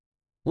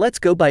Let's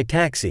go by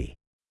taxi.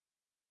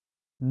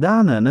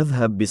 دعنا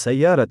نذهب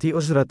بسيارة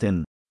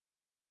أجرة.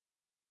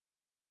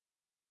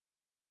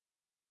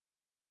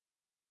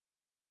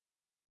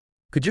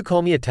 Could you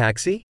call me a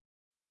taxi?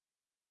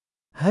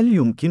 هل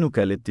يمكنك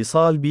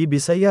الاتصال بي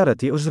بسيارة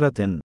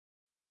أجرة؟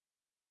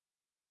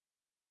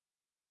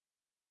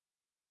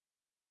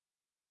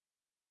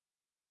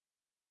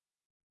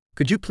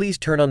 Could you please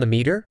turn on the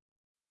meter?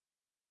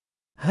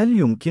 هل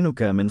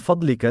يمكنك من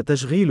فضلك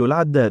تشغيل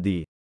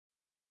العداد؟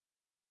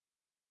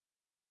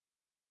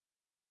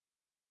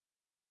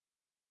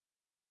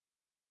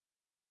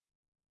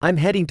 I'm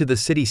heading to the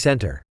city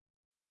center.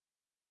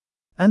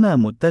 أنا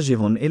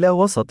متجه إلى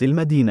وسط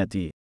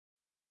المدينة.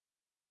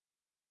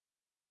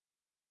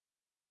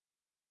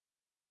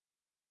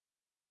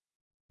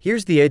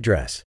 Here's the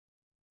address.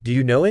 Do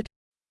you know it?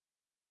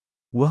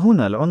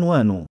 وهنا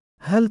العنوان.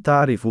 هل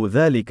تعرف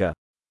ذلك؟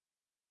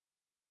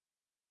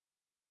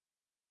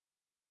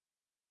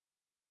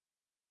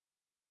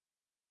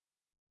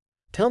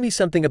 Tell me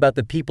something about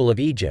the people of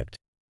Egypt.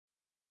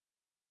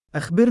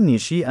 أخبرني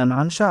شيئا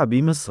عن شعب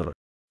مصر.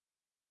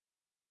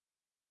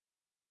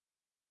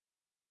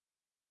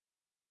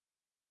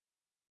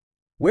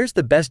 Where's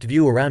the best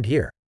view around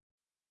here?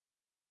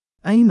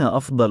 أين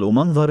أفضل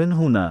منظر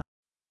هنا؟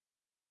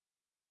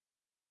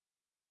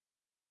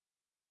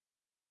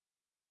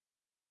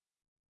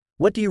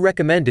 What do you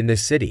recommend in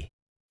this city?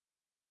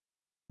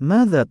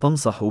 ماذا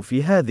تنصح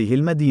في هذه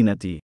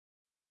المدينة؟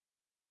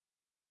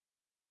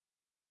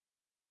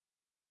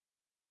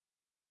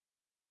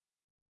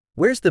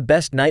 Where's the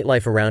best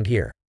nightlife around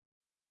here?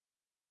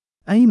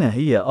 أين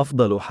هي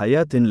أفضل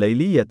حياة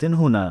ليلية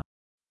هنا؟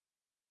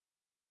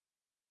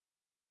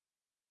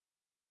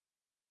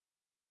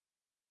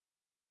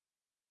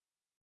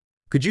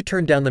 Could you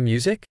turn down the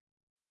music?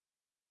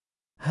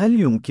 هل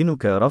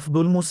يمكنك رفض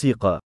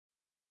الموسيقى؟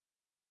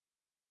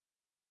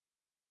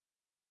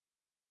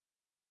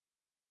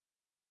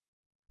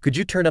 Could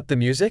you turn up the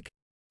music?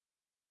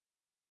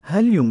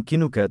 هل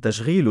يمكنك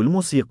تشغيل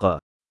الموسيقى؟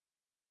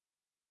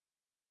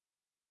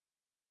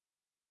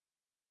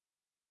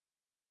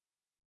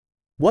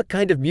 What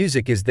kind of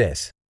music is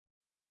this?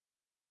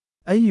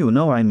 أي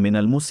نوع من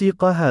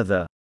الموسيقى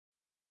هذا؟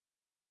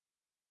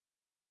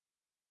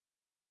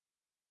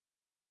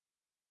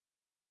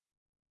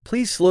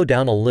 Please slow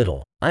down a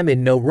little. I'm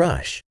in no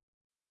rush.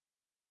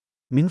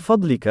 من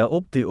فضلك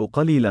أبطئ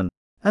قليلا.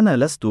 أنا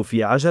لست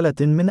في عجلة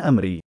من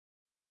أمري.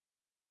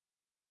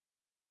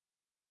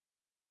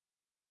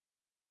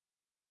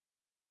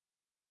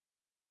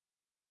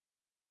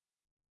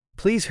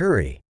 Please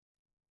hurry.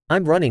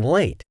 I'm running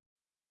late.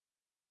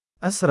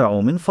 أسرع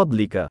من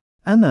فضلك.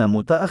 أنا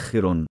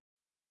متأخر.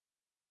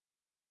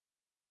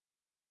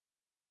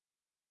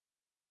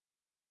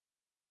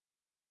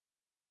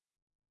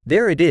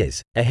 There it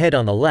is, ahead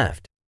on the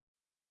left.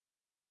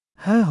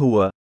 ها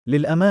هو.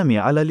 للأمام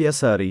على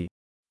اليسار.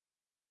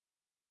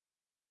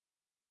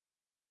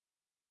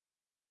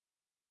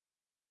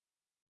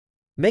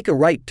 Make a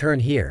right turn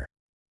here.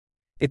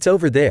 It's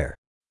over there.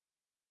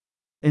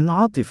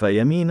 انعطف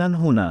يمينا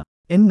هنا.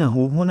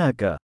 إنه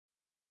هناك.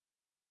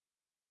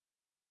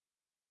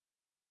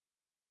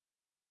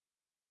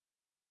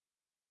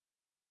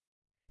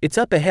 It's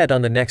up ahead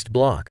on the next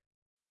block.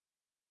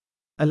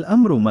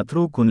 الأمر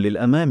متروك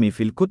للأمام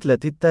في الكتلة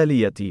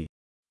التالية.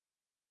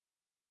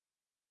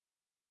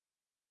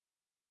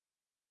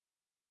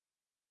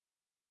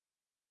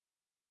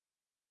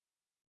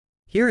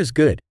 Here is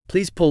good,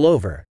 please pull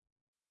over.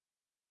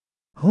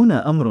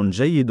 هنا أمر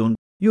جيد.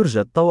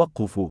 يرجى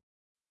التوقف.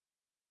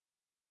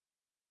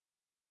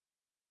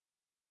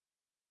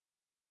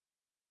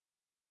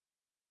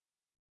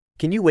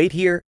 Can you wait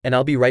here, and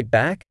I'll be right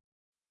back?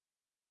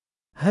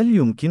 هل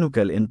يمكنك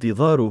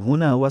الانتظار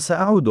هنا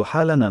وسأعود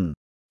حالاً؟